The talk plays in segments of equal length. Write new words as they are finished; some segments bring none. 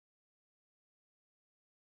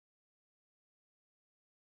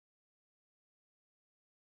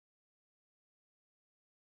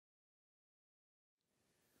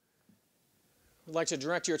I'd like to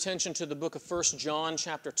direct your attention to the book of 1 John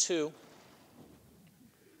chapter 2.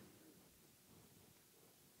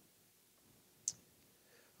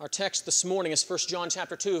 Our text this morning is 1 John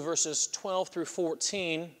chapter 2, verses 12 through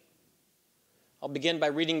 14. I'll begin by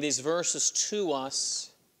reading these verses to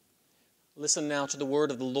us. Listen now to the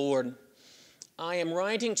word of the Lord. I am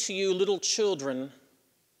writing to you, little children,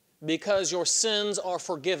 because your sins are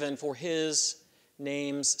forgiven for his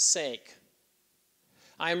name's sake.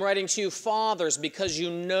 I am writing to you, fathers, because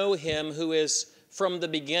you know him who is from the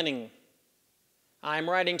beginning. I am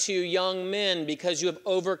writing to you, young men, because you have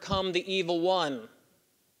overcome the evil one.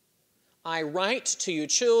 I write to you,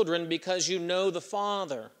 children, because you know the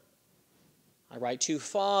Father. I write to you,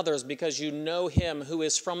 fathers, because you know him who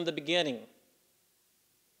is from the beginning.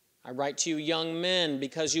 I write to you, young men,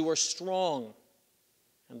 because you are strong,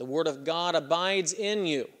 and the word of God abides in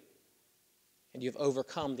you, and you have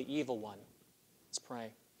overcome the evil one. Let's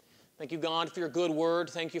pray. Thank you, God, for your good word.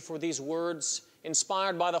 Thank you for these words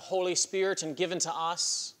inspired by the Holy Spirit and given to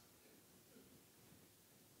us.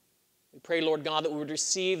 We pray, Lord God, that we would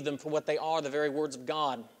receive them for what they are, the very words of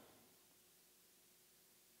God.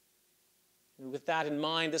 And with that in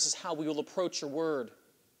mind, this is how we will approach your word.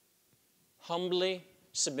 Humbly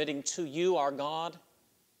submitting to you, our God,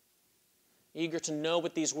 eager to know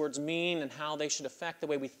what these words mean and how they should affect the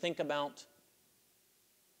way we think about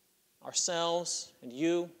ourselves and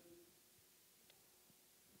you.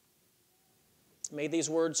 May these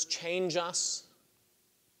words change us.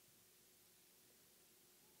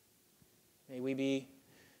 May we be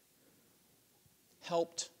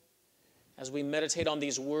helped as we meditate on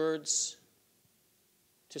these words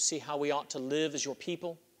to see how we ought to live as your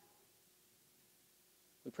people.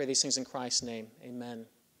 We pray these things in Christ's name. Amen.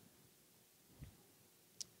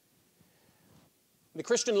 The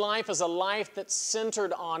Christian life is a life that's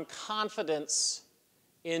centered on confidence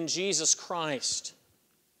in Jesus Christ.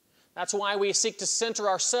 That's why we seek to center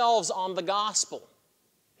ourselves on the gospel.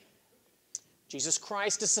 Jesus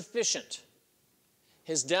Christ is sufficient.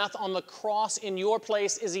 His death on the cross in your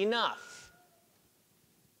place is enough.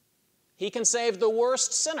 He can save the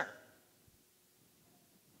worst sinner.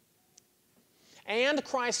 And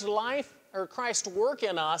Christ's life, or Christ's work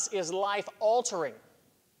in us, is life-altering.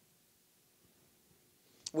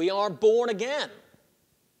 We are born again.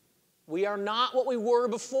 We are not what we were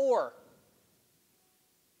before.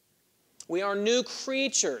 We are new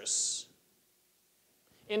creatures.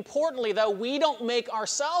 Importantly, though, we don't make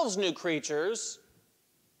ourselves new creatures.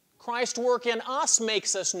 Christ's work in us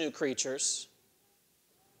makes us new creatures.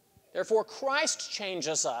 Therefore, Christ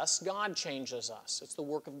changes us. God changes us. It's the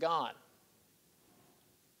work of God.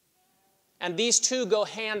 And these two go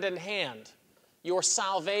hand in hand, your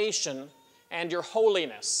salvation and your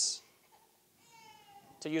holiness.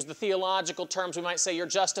 To use the theological terms, we might say your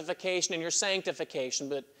justification and your sanctification,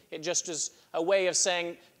 but it just is a way of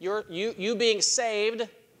saying you being saved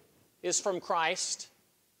is from Christ,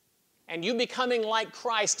 and you becoming like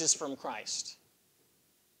Christ is from Christ.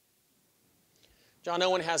 John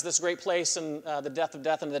Owen has this great place in The Death of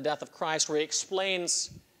Death and the Death of Christ where he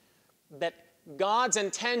explains that God's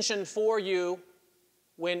intention for you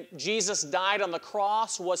when Jesus died on the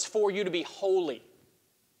cross was for you to be holy.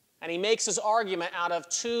 And he makes his argument out of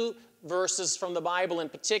two verses from the Bible in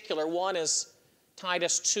particular. One is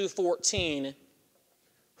Titus 2:14,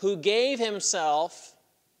 who gave himself,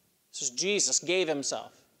 this is Jesus, gave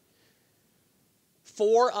himself,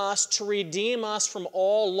 for us to redeem us from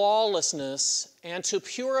all lawlessness and to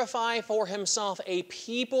purify for himself a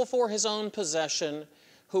people for his own possession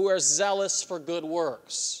who are zealous for good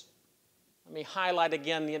works. Let me highlight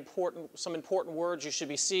again some important words you should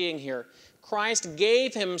be seeing here. Christ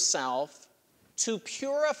gave himself to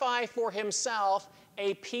purify for himself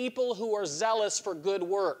a people who are zealous for good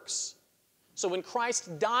works. So when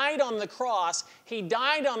Christ died on the cross, he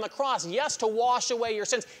died on the cross, yes, to wash away your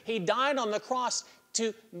sins. He died on the cross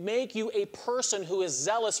to make you a person who is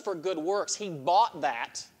zealous for good works. He bought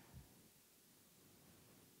that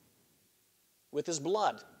with his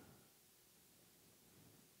blood.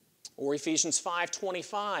 Or Ephesians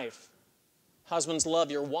 5:25, husbands, love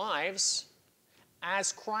your wives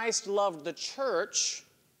as Christ loved the church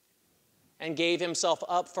and gave himself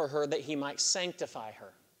up for her that he might sanctify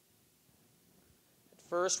her. At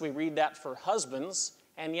first, we read that for husbands,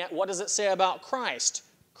 and yet what does it say about Christ?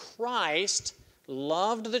 Christ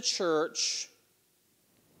loved the church,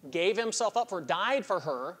 gave himself up for, died for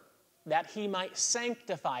her, that he might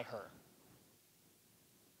sanctify her.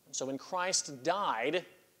 And so when Christ died,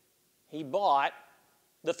 he bought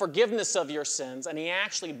the forgiveness of your sins, and he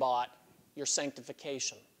actually bought your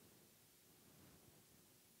sanctification.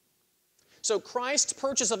 So Christ's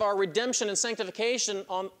purchase of our redemption and sanctification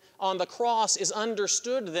on the cross is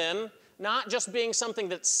understood then, not just being something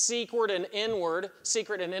that's secret and inward,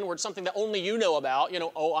 something that only you know about.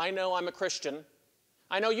 Oh, I know I'm a Christian.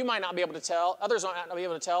 I know you might not be able to tell, others might not be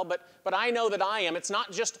able to tell, but I know that I am. It's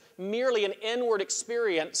not just merely an inward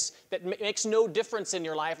experience that makes no difference in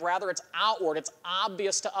your life. Rather, it's outward. It's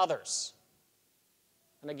obvious to others.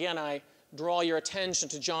 And again, I draw your attention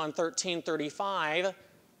to John 13:35.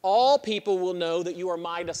 All people will know that you are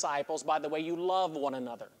my disciples by the way you love one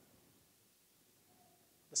another.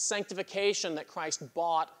 The sanctification that Christ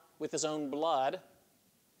bought with his own blood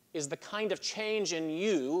is the kind of change in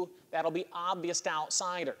you that'll be obvious to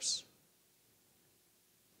outsiders.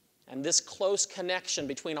 And this close connection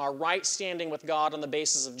between our right standing with God on the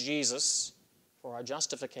basis of Jesus for our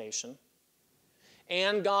justification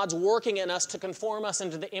and God's working in us to conform us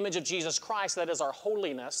into the image of Jesus Christ, that is our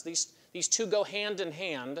holiness, these two go hand in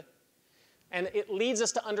hand, and it leads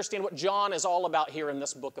us to understand what John is all about here in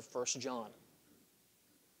this book of 1 John.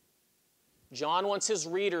 John wants his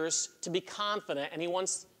readers to be confident, and he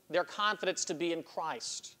wants their confidence to be in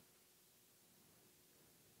Christ.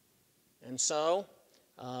 And so,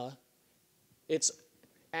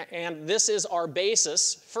 this is our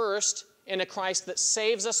basis, first, in a Christ that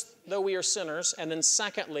saves us though we are sinners, and then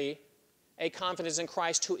secondly, a confidence in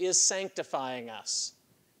Christ who is sanctifying us,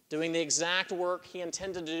 doing the exact work he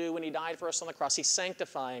intended to do when he died for us on the cross. He's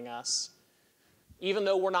sanctifying us, even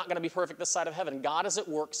though we're not going to be perfect this side of heaven. God is at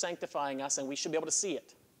work sanctifying us, and we should be able to see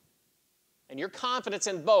it. And your confidence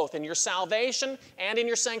in both, in your salvation and in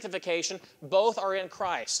your sanctification, both are in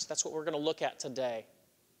Christ. That's what we're going to look at today.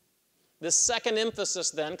 This second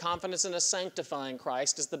emphasis then, confidence in a sanctifying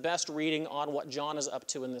Christ, is the best reading on what John is up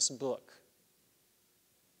to in this book.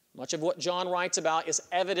 Much of what John writes about is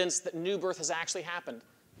evidence that new birth has actually happened.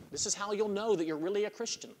 This is how you'll know that you're really a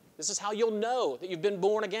Christian. This is how you'll know that you've been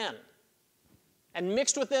born again. And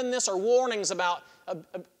mixed within this are warnings about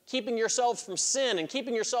keeping yourself from sin and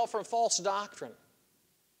keeping yourself from false doctrine.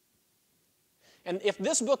 And if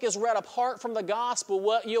this book is read apart from the gospel,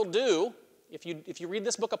 what you'll do, if you read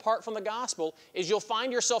this book apart from the gospel, is you'll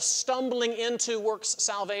find yourself stumbling into works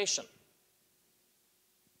salvation.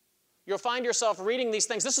 You'll find yourself reading these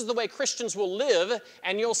things. This is the way Christians will live,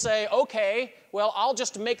 and you'll say, okay, well, I'll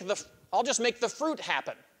just make the fruit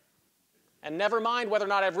happen. And never mind whether or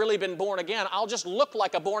not I've really been born again, I'll just look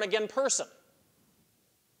like a born-again person.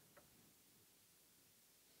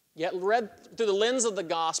 Yet read through the lens of the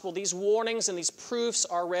gospel, these warnings and these proofs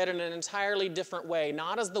are read in an entirely different way,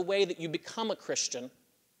 not as the way that you become a Christian,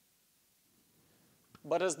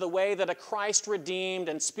 but as the way that a Christ-redeemed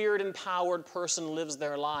and Spirit-empowered person lives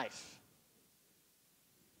their life.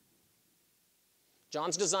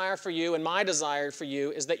 John's desire for you and my desire for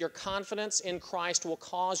you is that your confidence in Christ will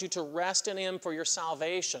cause you to rest in him for your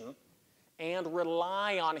salvation and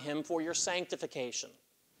rely on him for your sanctification.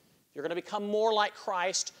 If you're going to become more like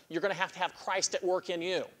Christ, you're going to have Christ at work in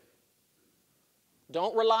you.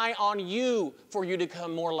 Don't rely on you for you to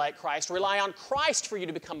become more like Christ. Rely on Christ for you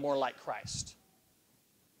to become more like Christ.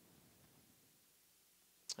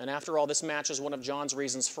 And after all, this matches one of John's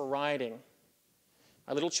reasons for writing.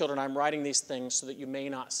 My little children, I'm writing these things so that you may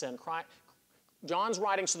not sin. John's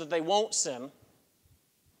writing so that they won't sin.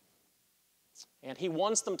 And he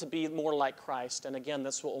wants them to be more like Christ. And again,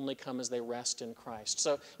 this will only come as they rest in Christ.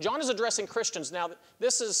 So John is addressing Christians. Now,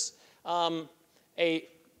 this is I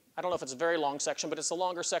don't know if it's a very long section, but it's a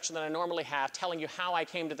longer section than I normally have, telling you how I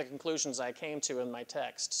came to the conclusions I came to in my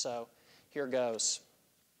text. So here goes.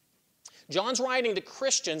 John's writing to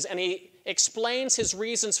Christians, and he explains his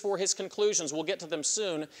reasons for his conclusions. We'll get to them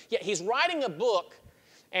soon. Yet he's writing a book,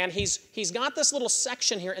 and he's got this little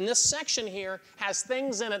section here, and this section here has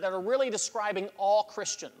things in it that are really describing all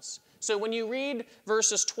Christians. So when you read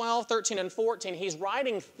verses 12, 13, and 14, he's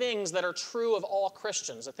writing things that are true of all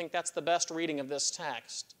Christians. I think that's the best reading of this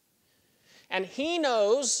text. And he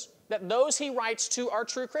knows that those he writes to are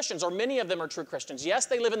true Christians, or many of them are true Christians. Yes,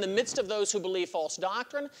 they live in the midst of those who believe false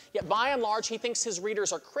doctrine, yet by and large he thinks his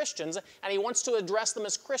readers are Christians, and he wants to address them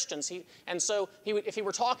as Christians. If he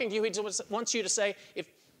were talking to you, he wants you to say,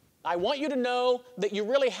 I want you to know that you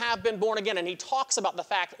really have been born again. And he talks about the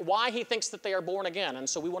fact why he thinks that they are born again. And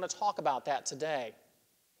so we want to talk about that today.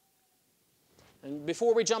 And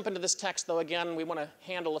before we jump into this text, though, again, we want to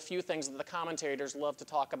handle a few things that the commentators love to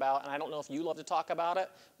talk about. And I don't know if you love to talk about it,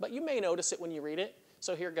 but you may notice it when you read it.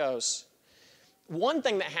 So here goes. One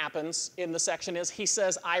thing that happens in the section is he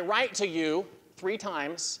says, I write to you 3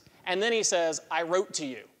 times, and then he says, I wrote to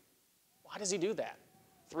you. Why does he do that?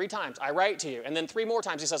 3 times, I write to you. And then 3 more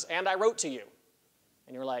times he says, and I wrote to you.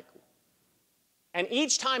 And you're like, And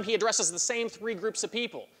each time he addresses the same three groups of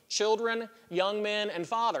people: children, young men, and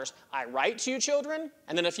fathers. I write to you, children,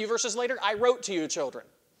 and then a few verses later, I wrote to you, children.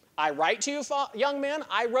 I write to you, young men,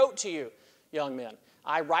 I wrote to you, young men.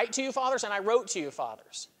 I write to you, fathers, and I wrote to you,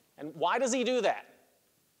 fathers. And why does he do that?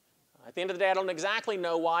 At the end of the day, I don't exactly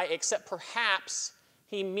know why, except perhaps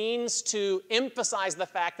he means to emphasize the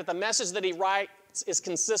fact that the message that he writes is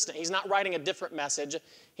consistent. He's not writing a different message.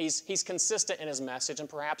 He's consistent in his message, and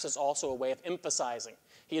perhaps it's also a way of emphasizing.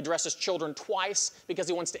 He addresses children twice because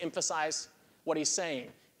he wants to emphasize what he's saying.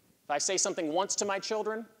 If I say something once to my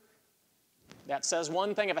children, that says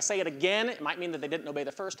one thing. If I say it again, it might mean that they didn't obey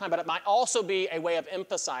the first time, but it might also be a way of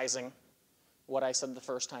emphasizing what I said the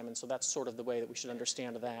first time, and so that's sort of the way that we should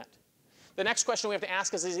understand that. The next question we have to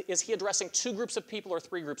ask is he addressing two groups of people or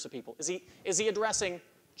three groups of people? Is he addressing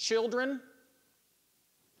children,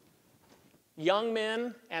 young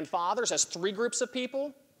men, and fathers as three groups of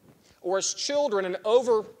people? Or is children an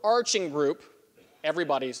overarching group,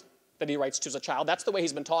 everybody's that he writes to as a child? That's the way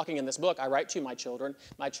he's been talking in this book. I write to my children.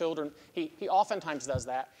 My children, he oftentimes does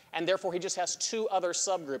that, and therefore he just has two other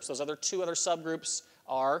subgroups. Those other two other subgroups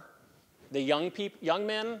are the young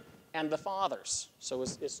men and the fathers. So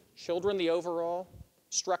is children the overall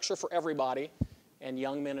structure for everybody, and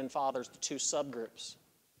young men and fathers the two subgroups?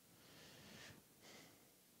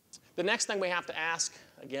 The next thing we have to ask,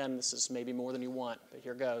 again, this is maybe more than you want, but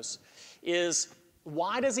here goes, is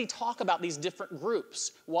why does he talk about these different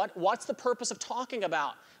groups? What's the purpose of talking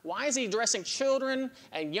about? Why is he addressing children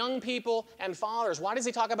and young people and fathers? Why does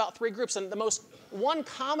he talk about three groups? And one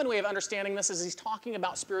common way of understanding this is he's talking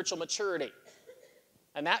about spiritual maturity.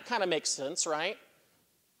 And that kind of makes sense, right?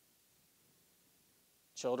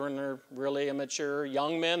 Children are really immature.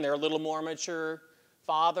 Young men, they're a little more mature.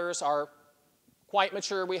 Fathers are quite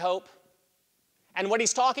mature, we hope. And what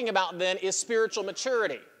he's talking about then is spiritual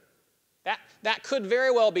maturity. That could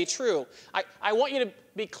very well be true. I want you to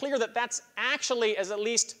be clear that that's actually, as at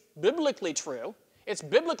least biblically true. It's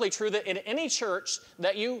biblically true that in any church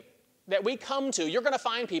that we come to, you're going to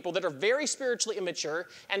find people that are very spiritually immature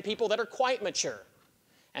and people that are quite mature.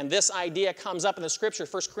 And this idea comes up in the scripture.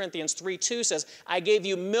 1 Corinthians 3:2 says, I gave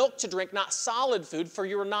you milk to drink, not solid food, for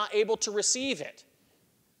you were not able to receive it.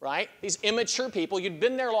 Right? These immature people, you'd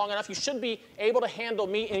been there long enough, you should be able to handle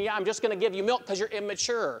meat, and I'm just going to give you milk because you're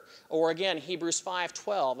immature. Or again, Hebrews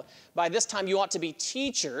 5:12, by this time you ought to be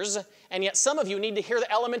teachers, and yet some of you need to hear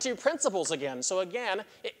the elementary principles again. So again,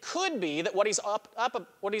 it could be that what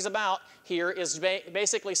he's about here is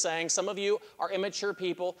basically saying some of you are immature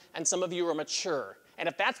people and some of you are mature. And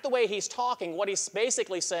if that's the way he's talking, what he's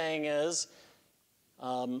basically saying is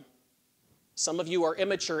some of you are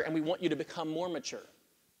immature and we want you to become more mature.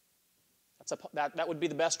 That would be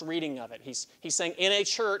the best reading of it. He's saying in a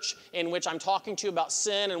church in which I'm talking to you about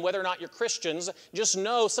sin and whether or not you're Christians, just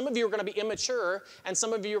know some of you are going to be immature and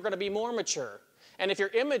some of you are going to be more mature. And if you're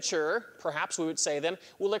immature, perhaps we would say then,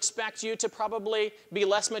 we'll expect you to probably be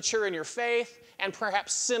less mature in your faith and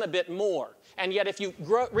perhaps sin a bit more. And yet if you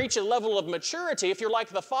reach a level of maturity, if you're like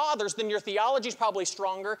the fathers, then your theology is probably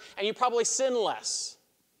stronger and you probably sin less.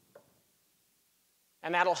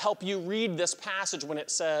 And that'll help you read this passage when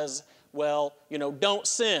it says, well, don't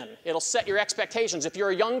sin. It'll set your expectations. If you're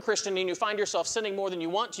a young Christian and you find yourself sinning more than you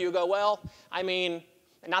want to, you go, well, I mean,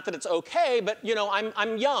 not that it's okay, but,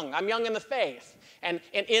 I'm young. I'm young in the faith. And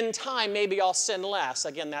in time, maybe I'll sin less.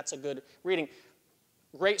 Again, that's a good reading.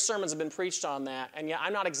 Great sermons have been preached on that, and yet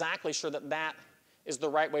I'm not exactly sure that is the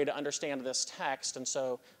right way to understand this text, and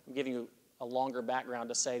so I'm giving you a longer background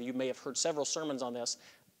to say you may have heard several sermons on this.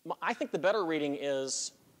 I think the better reading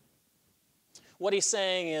is, what he's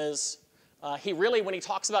saying is, when he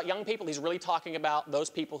talks about young people, he's really talking about those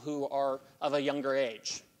people who are of a younger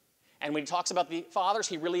age. And when he talks about the fathers,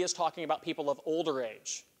 he really is talking about people of older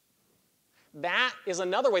age. That is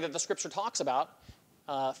another way that the scripture talks about.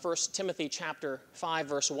 1 Timothy chapter 5,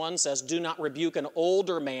 verse 1 says, do not rebuke an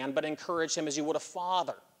older man, but encourage him as you would a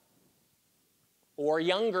father, or a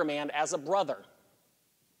younger man as a brother.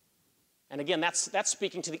 And again, that's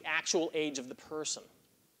speaking to the actual age of the person.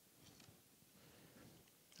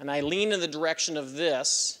 And I lean in the direction of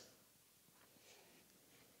this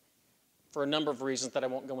for a number of reasons that I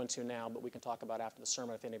won't go into now, but we can talk about after the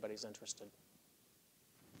sermon if anybody's interested.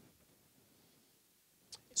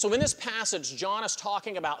 So in this passage, John is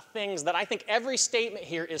talking about things that I think every statement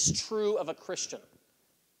here is true of a Christian.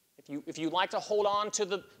 If you like to hold on to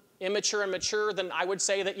the immature and mature, then I would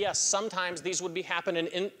say that yes, sometimes these would be happening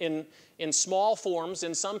in small forms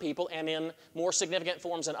in some people and in more significant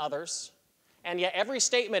forms in others. And yet every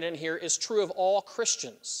statement in here is true of all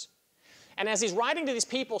Christians. And as he's writing to these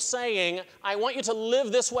people saying, I want you to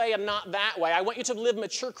live this way and not that way. I want you to live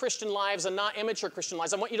mature Christian lives and not immature Christian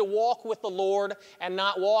lives. I want you to walk with the Lord and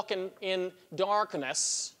not walk in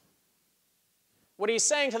darkness. What he's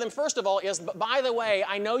saying to them, first of all, is, but by the way,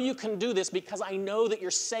 I know you can do this because I know that you're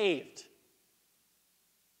saved.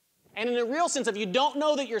 And in a real sense, if you don't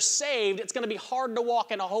know that you're saved, it's going to be hard to walk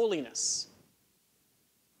in a holiness.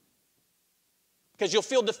 Because you'll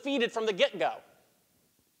feel defeated from the get-go.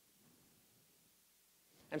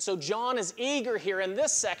 And so John is eager here in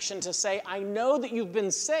this section to say, I know that you've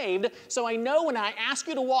been saved, so I know when I ask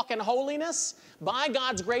you to walk in holiness, by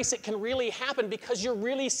God's grace it can really happen because you're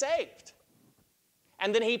really saved.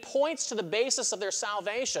 And then he points to the basis of their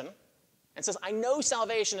salvation and says, I know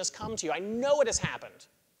salvation has come to you. I know it has happened.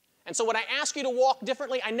 And so when I ask you to walk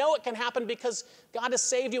differently, I know it can happen because God has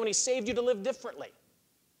saved you and he saved you to live differently.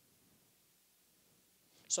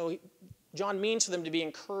 So John means for them to be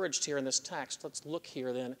encouraged here in this text. Let's look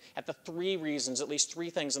here then at the three reasons, at least three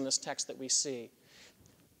things in this text that we see.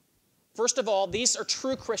 First of all, these are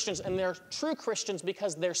true Christians, and they're true Christians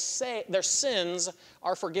because their sins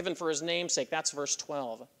are forgiven for his name's sake. That's verse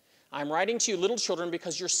 12. I'm writing to you, little children,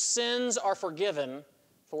 because your sins are forgiven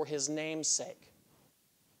for his name's sake.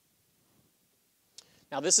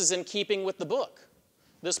 Now, this is in keeping with the book.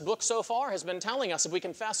 This book so far has been telling us if we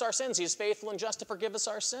confess our sins, he is faithful and just to forgive us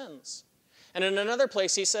our sins. And in another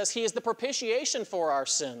place he says he is the propitiation for our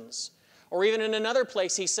sins. Or even in another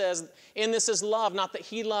place he says, in this is love, not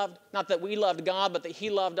that we loved God, but that he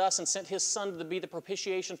loved us and sent his son to be the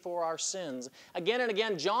propitiation for our sins. Again and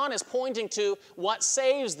again, John is pointing to what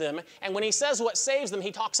saves them. And when he says what saves them,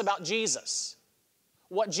 he talks about Jesus.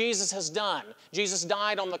 What Jesus has done. Jesus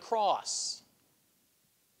died on the cross.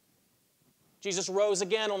 Jesus rose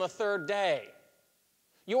again on the third day.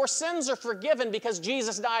 Your sins are forgiven because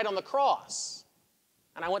Jesus died on the cross.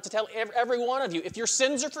 And I want to tell every one of you, if your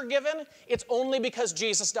sins are forgiven, it's only because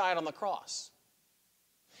Jesus died on the cross.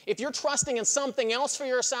 If you're trusting in something else for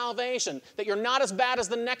your salvation, that you're not as bad as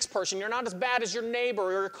the next person, you're not as bad as your neighbor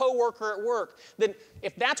or your coworker at work, then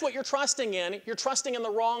if that's what you're trusting in, you're trusting in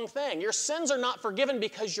the wrong thing. Your sins are not forgiven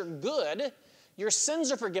because you're good. Your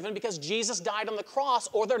sins are forgiven because Jesus died on the cross,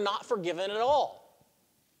 or they're not forgiven at all.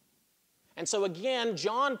 And so again,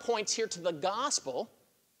 John points here to the gospel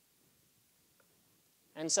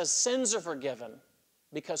and says sins are forgiven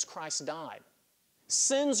because Christ died.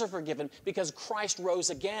 Sins are forgiven because Christ rose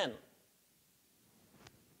again.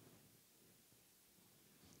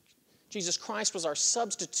 Jesus Christ was our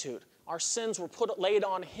substitute. Our sins were laid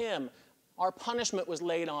on him. Our punishment was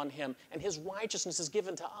laid on him, and his righteousness is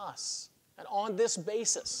given to us. And on this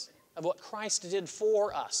basis of what Christ did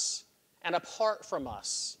for us and apart from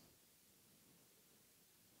us,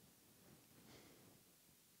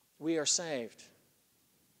 we are saved.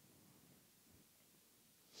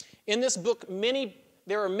 In this book,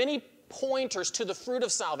 there are many pointers to the fruit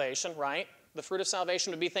of salvation, right? The fruit of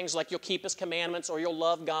salvation would be things like you'll keep his commandments, or you'll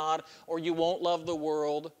love God, or you won't love the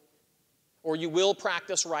world, or you will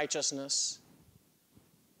practice righteousness.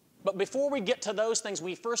 But before we get to those things,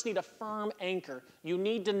 we first need a firm anchor. You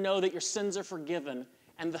need to know that your sins are forgiven,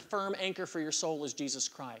 and the firm anchor for your soul is Jesus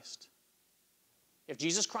Christ. If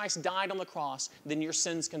Jesus Christ died on the cross, then your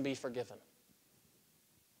sins can be forgiven.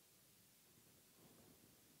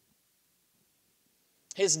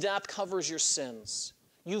 His death covers your sins.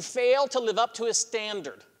 You fail to live up to his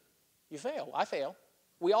standard. You fail. I fail.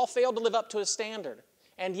 We all fail to live up to his standard.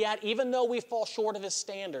 And yet, even though we fall short of his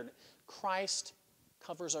standard, Christ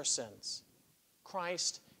covers our sins.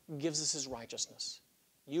 Christ gives us his righteousness.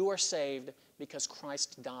 You are saved because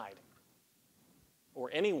Christ died. Or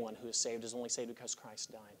anyone who is saved is only saved because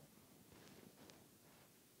Christ died.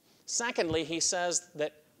 Secondly, he says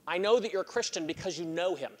that I know that you're a Christian because you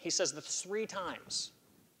know him. He says this 3 times.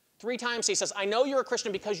 3 times he says, I know you're a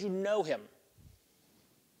Christian because you know him.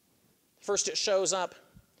 First, it shows up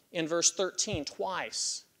in verse 13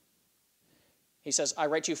 twice. He says, I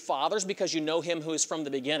write to you fathers because you know him who is from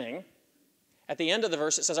the beginning. At the end of the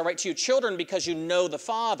verse, it says, I write to you children because you know the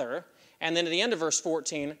Father. And then at the end of verse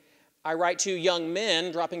 14, I write to you young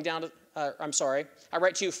men, dropping down to, I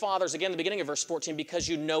write to you fathers, again, at the beginning of verse 14, because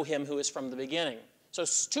you know him who is from the beginning. So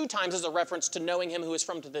 2 times is a reference to knowing him who is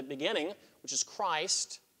from the beginning, which is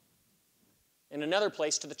Christ. In another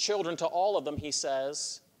place, to the children, to all of them, he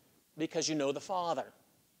says, because you know the Father.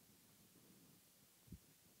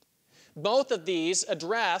 Both of these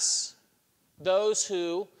address those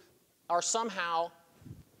who are somehow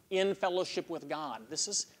in fellowship with God. This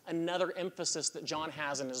is another emphasis that John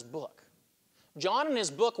has in his book. John in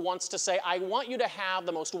his book wants to say, I want you to have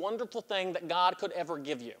the most wonderful thing that God could ever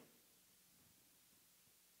give you.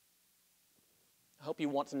 I hope you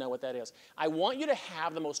want to know what that is. I want you to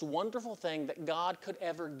have the most wonderful thing that God could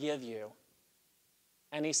ever give you.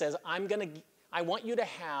 And he says, I want you to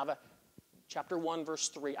have, chapter 1, verse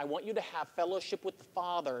 3, I want you to have fellowship with the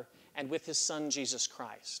Father and with his Son, Jesus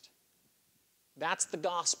Christ. That's the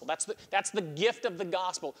gospel. That's the gift of the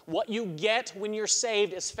gospel. What you get when you're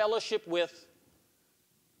saved is fellowship with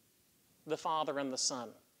the Father and the Son.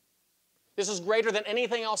 This is greater than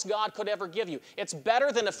anything else God could ever give you. It's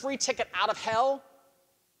better than a free ticket out of hell.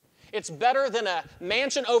 It's better than a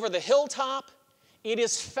mansion over the hilltop. It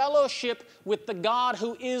is fellowship with the God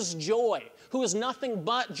who is joy, who is nothing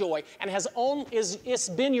but joy, and it's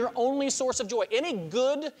been your only source of joy. Any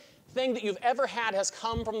good thing that you've ever had has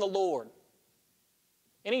come from the Lord.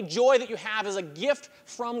 Any joy that you have is a gift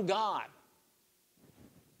from God.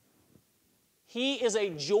 He is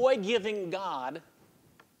a joy-giving God,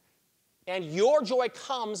 and your joy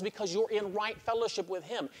comes because you're in right fellowship with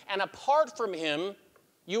him. And apart from him,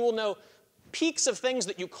 you will know peaks of things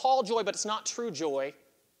that you call joy, but it's not true joy.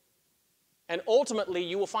 And ultimately,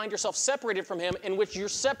 you will find yourself separated from him, in which you're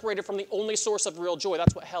separated from the only source of real joy.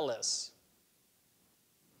 That's what hell is.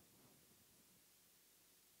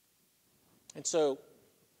 And so,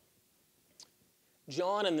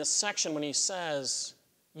 John in this section, when he says,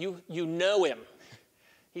 you know him,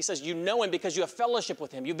 he says you know him because you have fellowship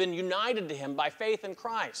with him. You've been united to him by faith in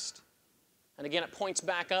Christ. And again, it points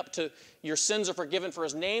back up to your sins are forgiven for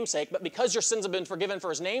his name's sake, but because your sins have been forgiven for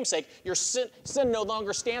his name's sake, your sin no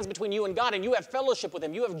longer stands between you and God, and you have fellowship with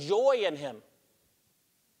him. You have joy in him.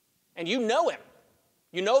 And you know him.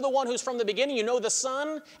 You know the one who's from the beginning, you know the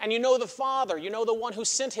Son, and you know the Father. You know the one who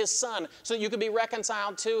sent his Son so that you could be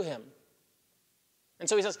reconciled to him. And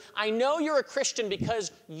so he says, I know you're a Christian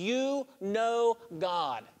because you know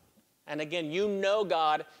God. And again, you know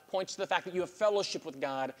God points to the fact that you have fellowship with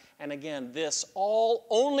God. And again, this all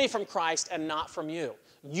only from Christ and not from you.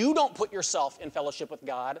 You don't put yourself in fellowship with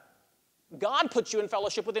God. God puts you in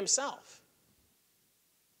fellowship with himself.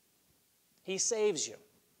 He saves you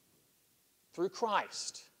through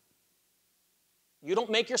Christ. You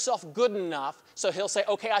don't make yourself good enough, so he'll say,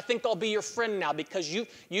 okay, I think I'll be your friend now because you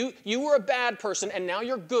were a bad person and now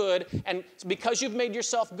you're good, and because you've made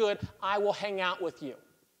yourself good, I will hang out with you.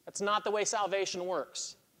 That's not the way salvation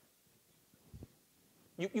works.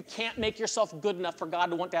 You can't make yourself good enough for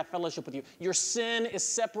God to want to have fellowship with you. Your sin is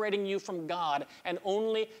separating you from God, and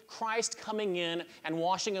only Christ coming in and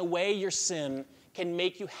washing away your sin can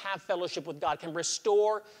make you have fellowship with God, can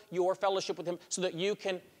restore your fellowship with him so that you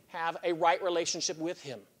can have a right relationship with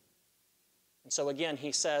him. And so again,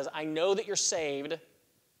 he says, I know that you're saved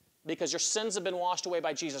because your sins have been washed away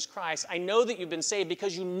by Jesus Christ. I know that you've been saved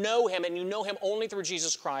because you know him, and you know him only through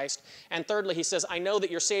Jesus Christ. And thirdly, he says, I know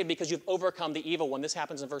that you're saved because you've overcome the evil one. This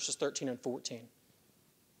happens in verses 13 and 14.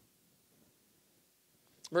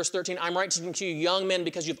 Verse 13, I'm writing to you young men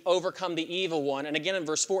because you've overcome the evil one. And again in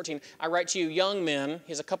verse 14, I write to you young men.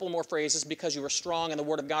 He has a couple more phrases, because you are strong and the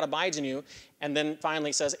word of God abides in you. And then finally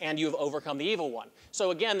he says, and you have overcome the evil one.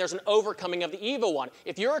 So again, there's an overcoming of the evil one.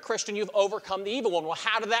 If you're a Christian, you've overcome the evil one. Well,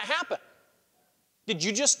 how did that happen? Did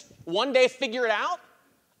you just one day figure it out?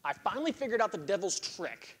 I finally figured out the devil's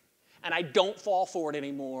trick, and I don't fall for it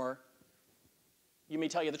anymore. You may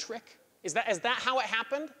tell you the trick. Is that how it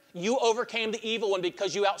happened? You overcame the evil one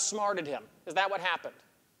because you outsmarted him. Is that what happened?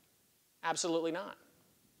 Absolutely not.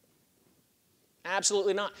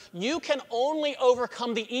 Absolutely not. You can only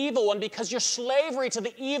overcome the evil one because your slavery to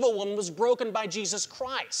the evil one was broken by Jesus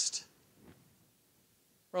Christ.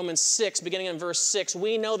 Romans 6, beginning in verse 6,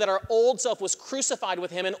 we know that our old self was crucified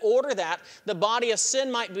with him in order that the body of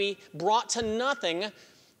sin might be brought to nothing,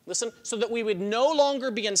 listen, so that we would no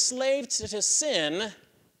longer be enslaved to sin.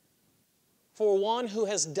 For one who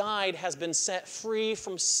has died has been set free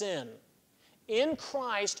from sin. In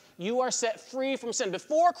Christ, you are set free from sin.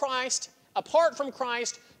 Before Christ, apart from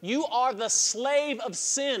Christ, you are the slave of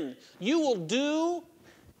sin. You will do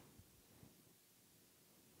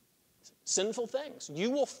sinful things.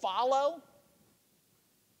 You will follow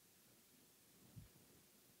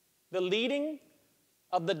the leading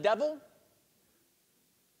of the devil,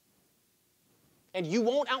 and you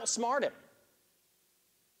won't outsmart him.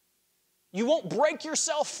 You won't break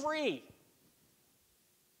yourself free.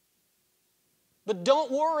 But don't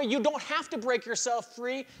worry, you don't have to break yourself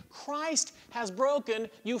free. Christ has broken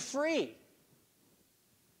you free.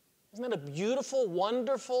 Isn't that a beautiful,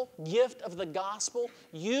 wonderful gift of the gospel?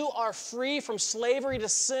 You are free from slavery to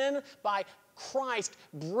sin by Christ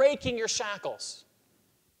breaking your shackles.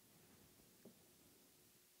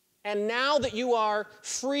 And now that you are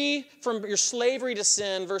free from your slavery to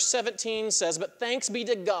sin, verse 17 says, but thanks be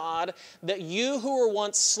to God that you who were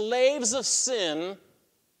once slaves of sin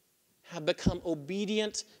have become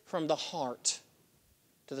obedient from the heart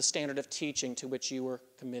to the standard of teaching to which you were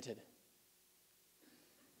committed.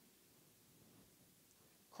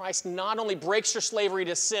 Christ not only breaks your slavery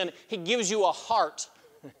to sin, he gives you a heart,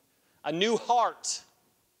 a new heart,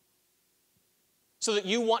 so that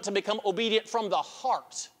you want to become obedient from the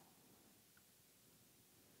heart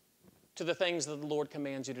to the things that the Lord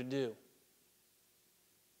commands you to do.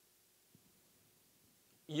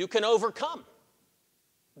 You can overcome.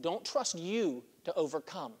 Don't trust you to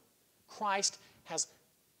overcome. Christ has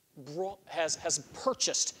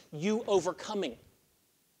purchased you overcoming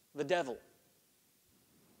the devil.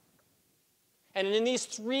 And in these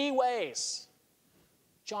three ways,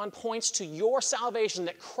 John points to your salvation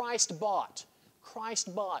that Christ bought.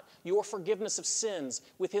 Christ bought your forgiveness of sins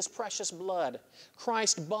with his precious blood.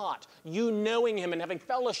 Christ bought you knowing him and having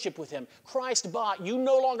fellowship with him. Christ bought you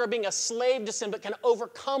no longer being a slave to sin, but can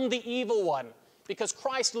overcome the evil one because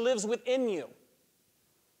Christ lives within you.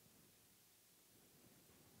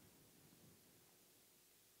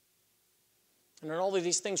 And in all of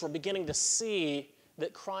these things, we're beginning to see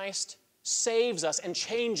that Christ saves us and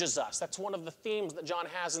changes us. That's one of the themes that John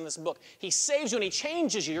has in this book. He saves you and he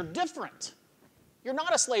changes you. You're different. You're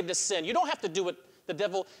not a slave to sin. You don't have to do what the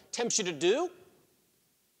devil tempts you to do.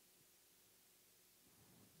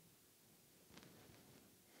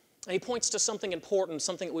 And he points to something important,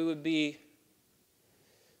 something that would be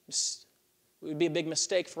a big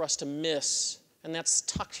mistake for us to miss. And that's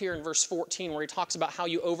tucked here in verse 14 where he talks about how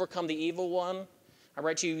you overcome the evil one. I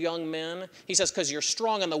write to you young men. He says, because you're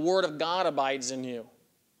strong and the word of God abides in you.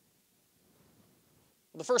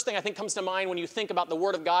 The first thing I think comes to mind when you think about the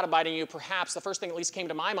Word of God abiding in you, perhaps the first thing at least came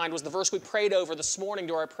to my mind was the verse we prayed over this morning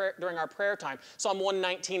during our prayer time. Psalm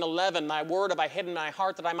 119:11, thy word have I hidden in my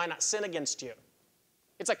heart that I might not sin against you.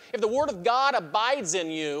 It's like if the Word of God abides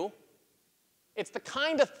in you, it's the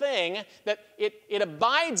kind of thing that it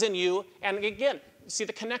abides in you. And again, see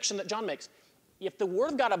the connection that John makes. If the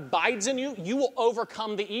Word of God abides in you, you will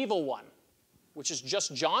overcome the evil one. Which is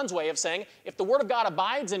just John's way of saying, if the Word of God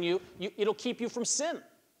abides in you, it'll keep you from sin.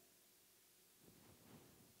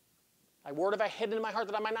 Thy word have I hidden in my heart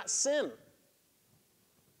that I might not sin.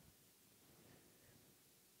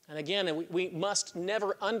 And again, we must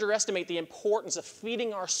never underestimate the importance of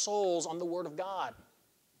feeding our souls on the Word of God.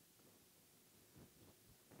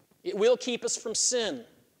 It will keep us from sin.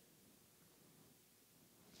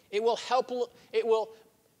 It will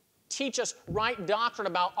teach us right doctrine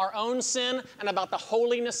about our own sin and about the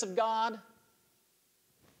holiness of God.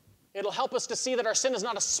 It'll help us to see that our sin is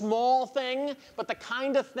not a small thing, but the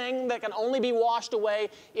kind of thing that can only be washed away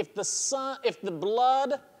if the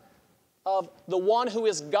blood of the one who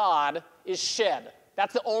is God is shed.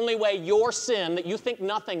 That's the only way your sin that you think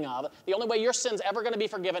nothing of, the only way your sin's ever going to be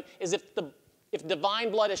forgiven is if divine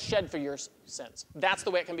blood is shed for your sins. That's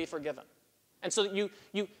the way it can be forgiven. And so you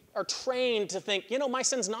are trained to think, my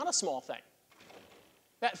sin's not a small thing.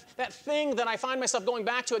 That thing that I find myself going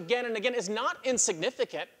back to again and again is not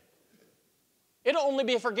insignificant. It'll only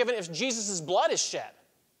be forgiven if Jesus' blood is shed.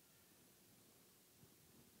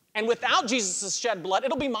 And without Jesus' shed blood,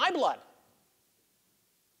 it'll be my blood.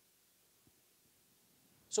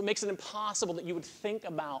 So it makes it impossible that you would think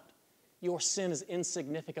about your sin as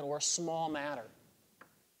insignificant or a small matter.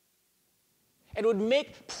 It would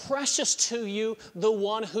make precious to you the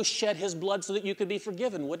one who shed his blood so that you could be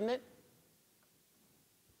forgiven, wouldn't it?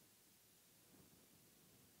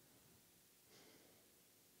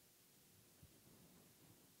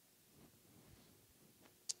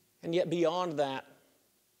 And yet beyond that,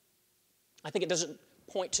 I think it doesn't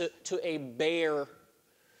point to a bare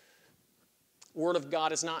Word of God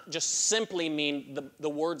does not just simply mean the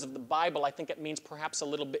words of the Bible. I think it means perhaps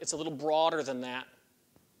it's a little broader than that.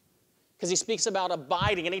 Because he speaks about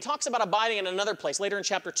abiding, and he talks about abiding in another place. Later in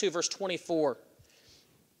chapter 2, verse 24,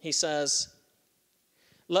 he says,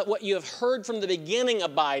 let what you have heard from the beginning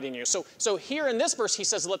abide in you. So here in this verse, he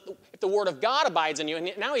says, if the Word of God abides in you.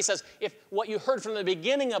 And now he says, if what you heard from the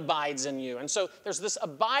beginning abides in you. And so there's this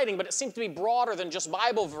abiding, but it seems to be broader than just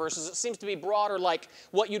Bible verses. It seems to be broader like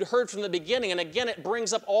what you'd heard from the beginning. And again, it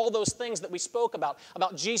brings up all those things that we spoke about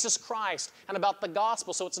Jesus Christ and about the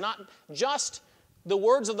gospel. So it's not just the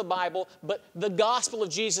words of the Bible, but the gospel of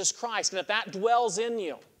Jesus Christ. And if that dwells in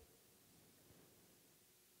you,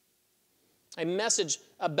 a message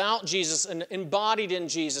about Jesus and embodied in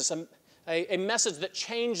Jesus, a message that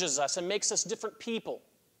changes us and makes us different people.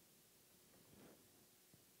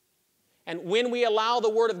 And when we allow the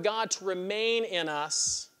Word of God to remain in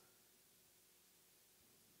us,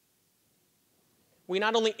 we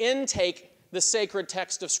not only intake the sacred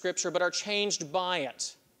text of Scripture, but are changed by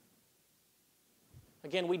it.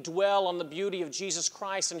 Again, we dwell on the beauty of Jesus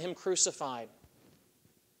Christ and Him crucified.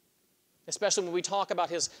 Especially when we talk about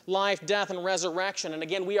His life, death, and resurrection. And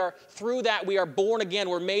again, through that, we are born again.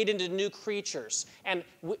 We're made into new creatures. And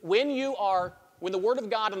when the Word of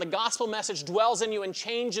God and the gospel message dwells in you and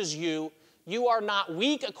changes you, you are not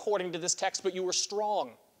weak according to this text, but you are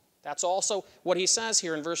strong. That's also what he says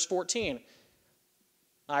here in verse 14.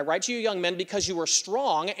 I write to you, young men, because you are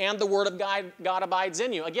strong and the Word of God abides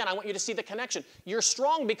in you. Again, I want you to see the connection. You're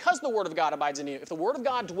strong because the Word of God abides in you. If the Word of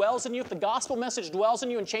God dwells in you, if the gospel message dwells in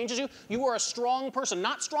you and changes you, you are a strong person.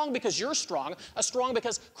 Not strong because you're strong, a strong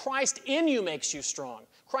because Christ in you makes you strong.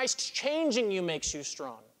 Christ changing you makes you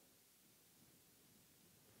strong.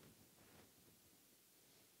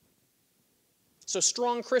 So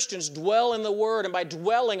strong Christians dwell in the Word, and by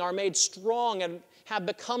dwelling are made strong and have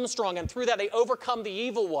become strong, and through that they overcome the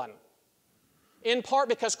evil one. In part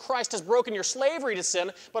because Christ has broken your slavery to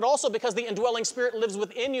sin, but also because the indwelling Spirit lives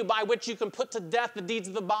within you, by which you can put to death the deeds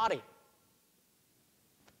of the body.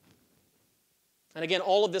 And again,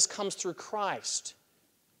 all of this comes through Christ.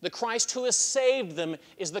 The Christ who has saved them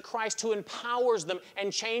is the Christ who empowers them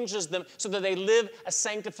and changes them so that they live a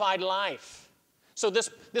sanctified life. So this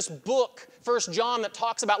book, 1 John, that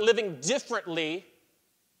talks about living differently,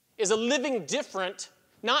 is a living different,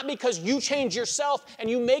 not because you change yourself and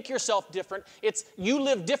you make yourself different. It's you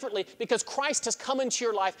live differently because Christ has come into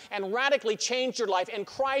your life and radically changed your life, and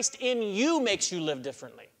Christ in you makes you live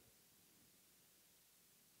differently.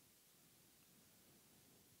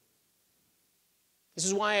 This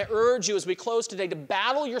is why I urge you as we close today to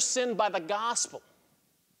battle your sin by the gospel.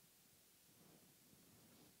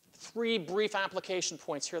 3 brief application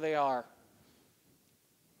points. Here they are.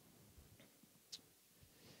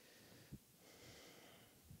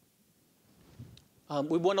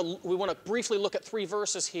 We want to briefly look at 3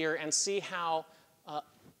 verses here and see how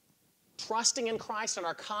trusting in Christ and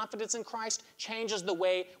our confidence in Christ changes the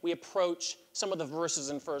way we approach some of the verses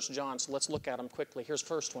in 1 John. So let's look at them quickly. Here's the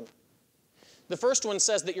first one. The first one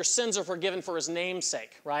says that your sins are forgiven for His name's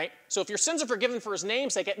sake, right? So if your sins are forgiven for His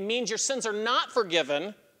name's sake, it means your sins are not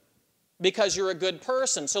forgiven because you're a good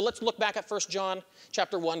person. So let's look back at 1 John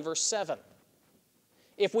chapter 1, verse 7.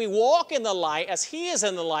 If we walk in the light as He is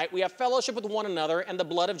in the light, we have fellowship with one another, and the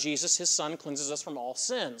blood of Jesus, His Son, cleanses us from all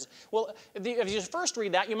sins. Well, if you first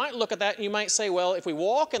read that, you might look at that and you might say, well, if we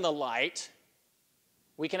walk in the light,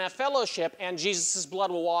 we can have fellowship, and Jesus'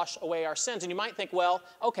 blood will wash away our sins. And you might think, well,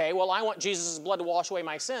 okay, well, I want Jesus' blood to wash away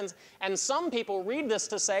my sins. And some people read this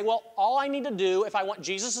to say, well, all I need to do if I want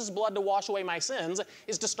Jesus' blood to wash away my sins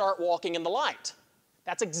is to start walking in the light.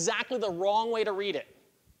 That's exactly the wrong way to read it.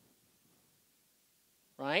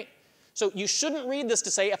 Right? So you shouldn't read this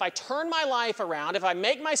to say, if I turn my life around, if I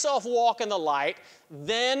make myself walk in the light,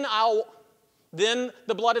 then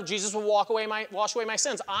the blood of Jesus will wash away my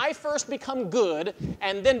sins. I first become good,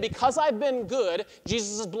 and then because I've been good,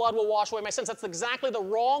 Jesus' blood will wash away my sins. That's exactly the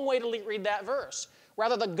wrong way to read that verse.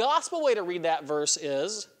 Rather, the gospel way to read that verse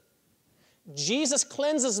is, Jesus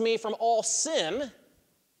cleanses me from all sin,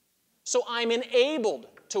 so I'm enabled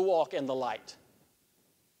to walk in the light.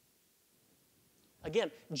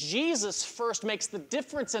 Again, Jesus first makes the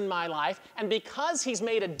difference in my life, and because He's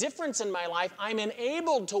made a difference in my life, I'm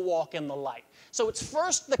enabled to walk in the light. So it's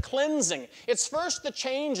first the cleansing, it's first the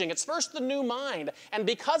changing, it's first the new mind. And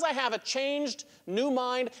because I have a changed new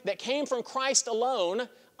mind that came from Christ alone,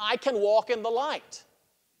 I can walk in the light.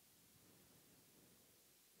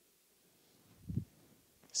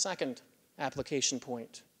 Second application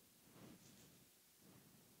point.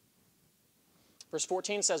 Verse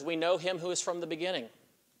 14 says, we know Him who is from the beginning.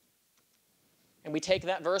 And we take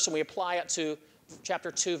that verse and we apply it to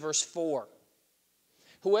chapter 2, verse 4.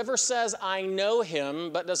 Whoever says, I know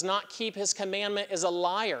Him, but does not keep His commandment is a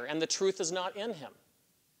liar, and the truth is not in him.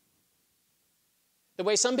 The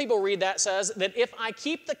way some people read that says that if I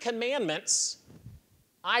keep the commandments,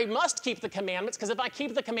 I must keep the commandments, because if I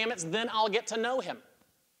keep the commandments, then I'll get to know Him.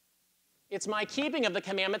 It's my keeping of the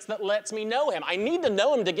commandments that lets me know Him. I need to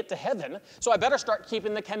know Him to get to heaven, so I better start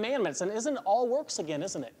keeping the commandments. And isn't it all works again,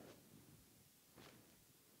 isn't it?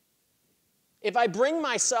 If I bring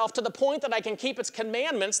myself to the point that I can keep its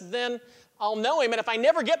commandments, then I'll know Him. And if I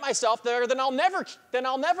never get myself there, then I'll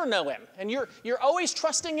never know Him. And you're always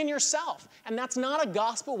trusting in yourself. And that's not a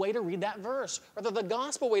gospel way to read that verse. Rather, the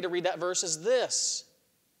gospel way to read that verse is this: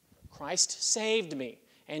 Christ saved me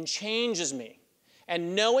and changes me.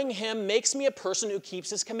 And knowing Him makes me a person who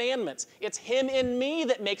keeps His commandments. It's Him in me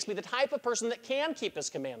that makes me the type of person that can keep His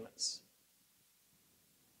commandments.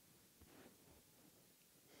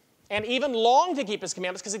 and even long to keep his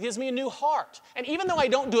commandments because it gives me a new heart. And even though I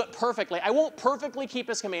don't do it perfectly, I won't perfectly keep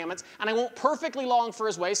his commandments, and I won't perfectly long for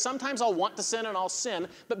his ways. Sometimes I'll want to sin and I'll sin.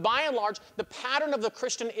 But by and large, the pattern of the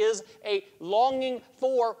Christian is a longing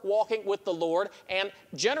for walking with the Lord, and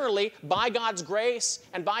generally by God's grace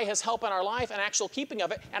and by his help in our life and actual keeping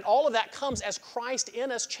of it. And all of that comes as Christ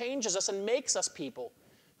in us changes us and makes us people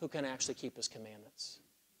who can actually keep his commandments.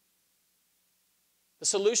 The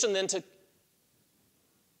solution then to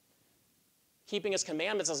keeping his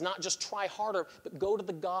commandments is not just try harder, but go to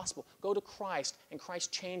the gospel, go to Christ, and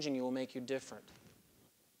Christ changing you will make you different.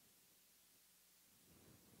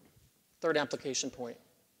 Third application point.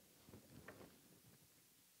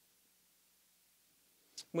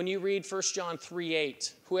 When you read 1 John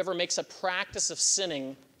 3:8, whoever makes a practice of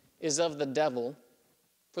sinning is of the devil,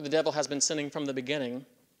 for the devil has been sinning from the beginning.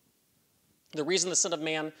 The reason the Son of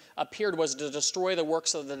Man appeared was to destroy the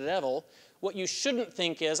works of the devil. What you shouldn't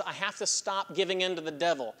think is, I have to stop giving in to the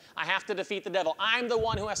devil. I have to defeat the devil. I'm the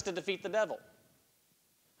one who has to defeat the devil.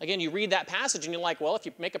 Again, you read that passage and you're like, well, if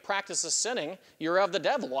you make a practice of sinning, you're of the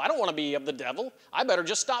devil. Well, I don't want to be of the devil. I better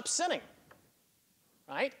just stop sinning.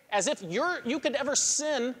 Right? As if you could ever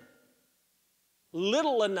sin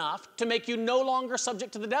little enough to make you no longer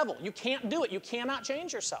subject to the devil. You can't do it. You cannot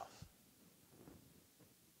change yourself.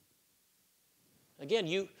 Again,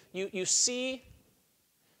 you see,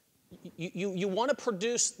 you want to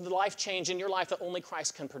produce the life change in your life that only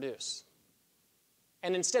Christ can produce.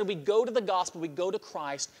 And instead, we go to the gospel, we go to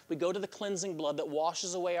Christ, we go to the cleansing blood that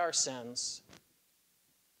washes away our sins.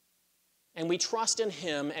 And we trust in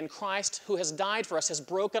him, and Christ, who has died for us, has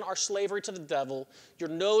broken our slavery to the devil. You're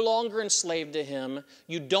no longer enslaved to him.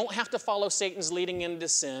 You don't have to follow Satan's leading into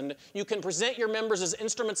sin. You can present your members as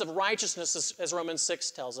instruments of righteousness, as Romans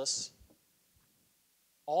 6 tells us.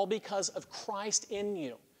 All because of Christ in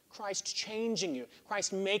you, Christ changing you,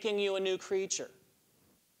 Christ making you a new creature.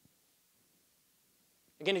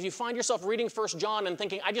 Again, if you find yourself reading 1 John and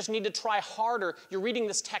thinking, I just need to try harder, you're reading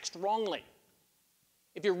this text wrongly.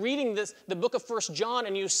 If you're reading the book of 1 John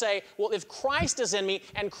and you say, well, if Christ is in me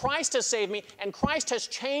and Christ has saved me and Christ has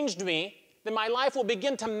changed me, then my life will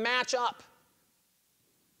begin to match up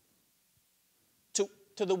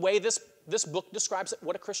to the way this book describes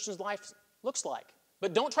what a Christian's life looks like.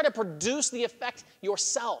 But don't try to produce the effect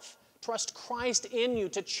yourself. Trust Christ in you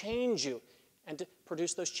to change you and to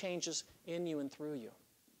produce those changes in you and through you.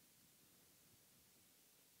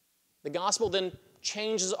 The gospel then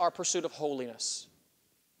changes our pursuit of holiness.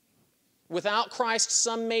 Without Christ,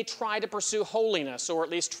 some may try to pursue holiness, or at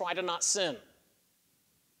least try to not sin.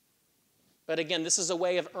 But again, this is a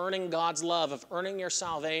way of earning God's love, of earning your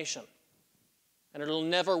salvation. And it'll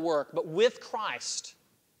never work. But with Christ,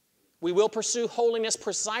 we will pursue holiness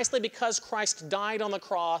precisely because Christ died on the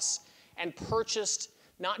cross and purchased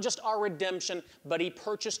not just our redemption, but he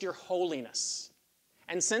purchased your holiness.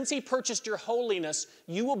 And since he purchased your holiness,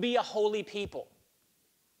 you will be a holy people.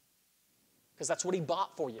 Because that's what he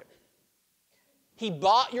bought for you. He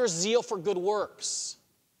bought your zeal for good works.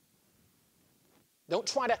 Don't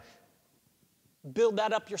try to build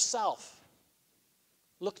that up yourself.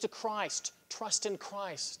 Look to Christ. Trust in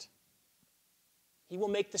Christ. He will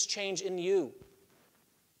make this change in you.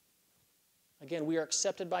 Again, we are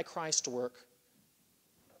accepted by Christ's work.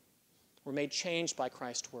 We're made changed by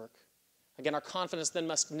Christ's work. Again, our confidence then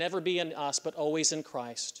must never be in us, but always in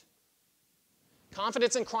Christ.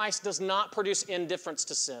 Confidence in Christ does not produce indifference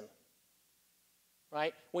to sin.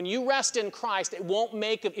 Right? When you rest in Christ, it won't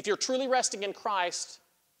make, if you're truly resting in Christ,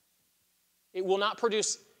 it will not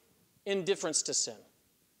produce indifference to sin.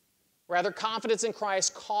 Rather, confidence in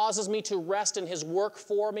Christ causes me to rest in his work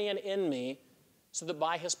for me and in me, so that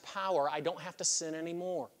by his power, I don't have to sin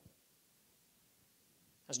anymore.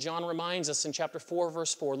 As John reminds us in chapter 4,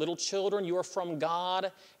 verse 4, little children, you are from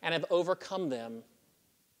God and have overcome them,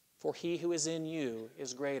 for he who is in you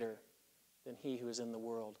is greater than he who is in the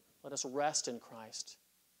world. Let us rest in Christ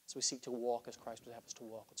as we seek to walk as Christ would have us to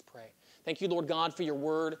walk. Let's pray. Thank you, Lord God, for your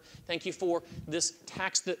word. Thank you for this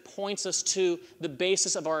text that points us to the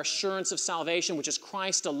basis of our assurance of salvation, which is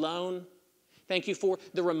Christ alone. Thank you for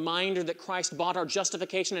the reminder that Christ bought our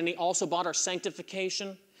justification and he also bought our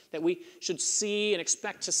sanctification, that we should see and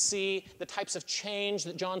expect to see the types of change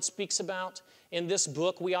that John speaks about in this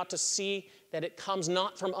book. We ought to see that it comes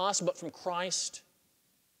not from us, but from Christ.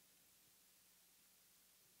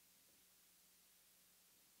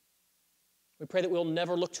 We pray that we'll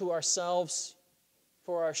never look to ourselves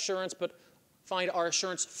for our assurance, but find our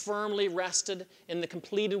assurance firmly rested in the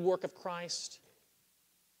completed work of Christ.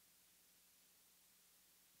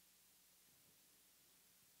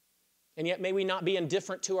 And yet may we not be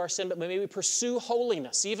indifferent to our sin, but may we pursue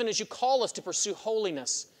holiness, even as you call us to pursue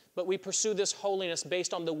holiness. But we pursue this holiness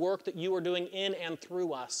based on the work that you are doing in and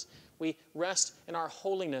through us. We rest in our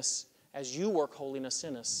holiness as you work holiness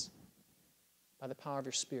in us by the power of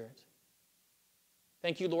your Spirit.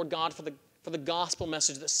 Thank you, Lord God, for the gospel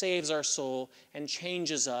message that saves our soul and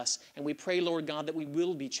changes us. And we pray, Lord God, that we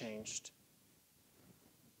will be changed.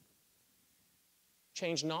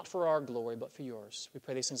 Changed not for our glory, but for yours. We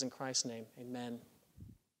pray these things in Christ's name. Amen.